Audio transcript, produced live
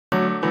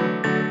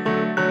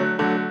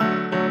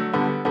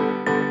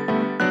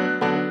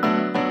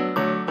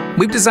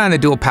we've designed the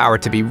DualPower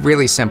to be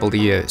really simple to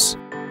use.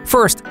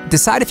 First,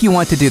 decide if you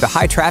want to do the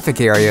high traffic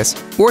areas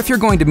or if you're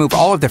going to move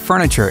all of the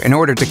furniture in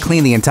order to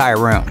clean the entire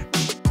room.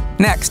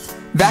 Next,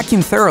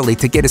 vacuum thoroughly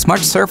to get as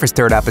much surface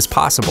dirt up as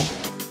possible.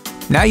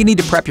 Now you need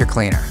to prep your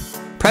cleaner.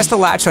 Press the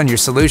latch on your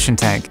solution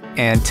tank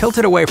and tilt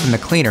it away from the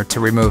cleaner to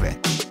remove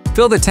it.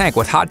 Fill the tank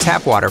with hot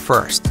tap water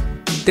first.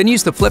 Then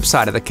use the flip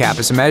side of the cap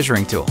as a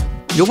measuring tool.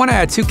 You'll want to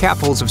add 2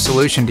 capfuls of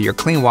solution to your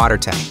clean water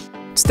tank.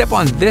 Step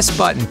on this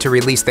button to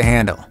release the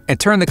handle and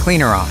turn the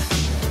cleaner on.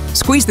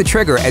 Squeeze the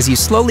trigger as you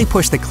slowly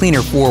push the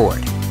cleaner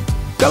forward.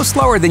 Go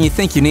slower than you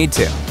think you need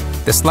to.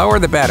 The slower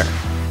the better.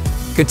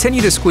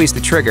 Continue to squeeze the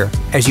trigger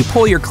as you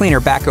pull your cleaner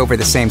back over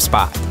the same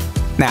spot.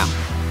 Now,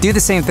 do the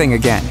same thing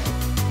again,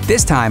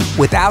 this time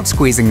without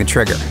squeezing the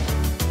trigger.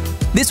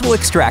 This will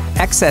extract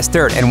excess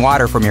dirt and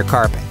water from your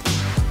carpet.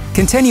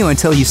 Continue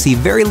until you see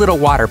very little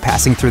water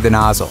passing through the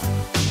nozzle.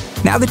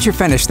 Now that you're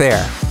finished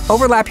there,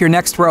 overlap your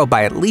next row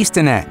by at least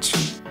an inch,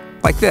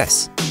 like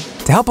this,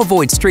 to help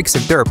avoid streaks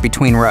of dirt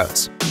between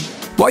rows.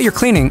 While you're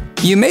cleaning,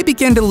 you may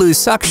begin to lose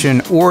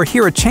suction or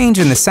hear a change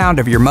in the sound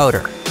of your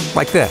motor,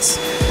 like this.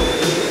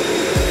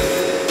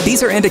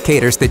 These are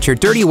indicators that your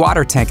dirty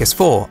water tank is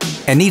full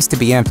and needs to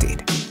be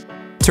emptied.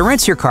 To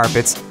rinse your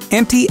carpets,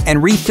 empty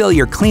and refill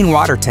your clean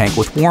water tank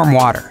with warm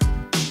water,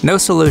 no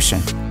solution,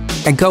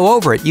 and go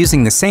over it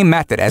using the same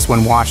method as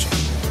when washing.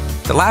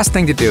 The last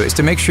thing to do is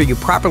to make sure you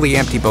properly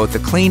empty both the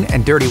clean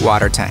and dirty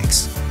water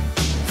tanks.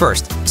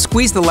 First,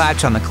 squeeze the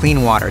latch on the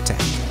clean water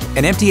tank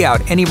and empty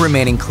out any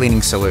remaining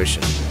cleaning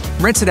solution.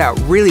 Rinse it out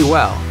really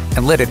well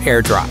and let it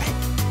air dry.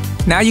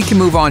 Now you can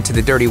move on to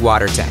the dirty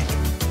water tank.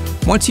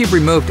 Once you've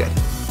removed it,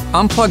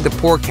 unplug the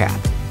pour cap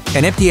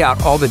and empty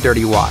out all the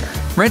dirty water.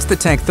 Rinse the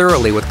tank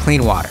thoroughly with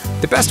clean water.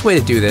 The best way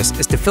to do this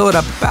is to fill it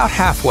up about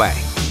halfway,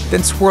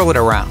 then swirl it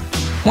around.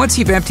 Once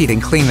you've emptied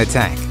and cleaned the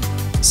tank,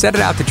 set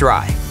it out to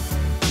dry.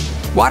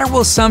 Water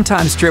will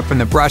sometimes drip from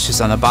the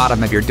brushes on the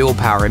bottom of your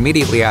DualPower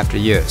immediately after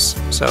use,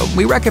 so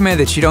we recommend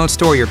that you don't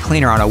store your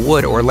cleaner on a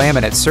wood or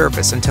laminate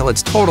surface until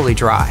it's totally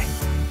dry.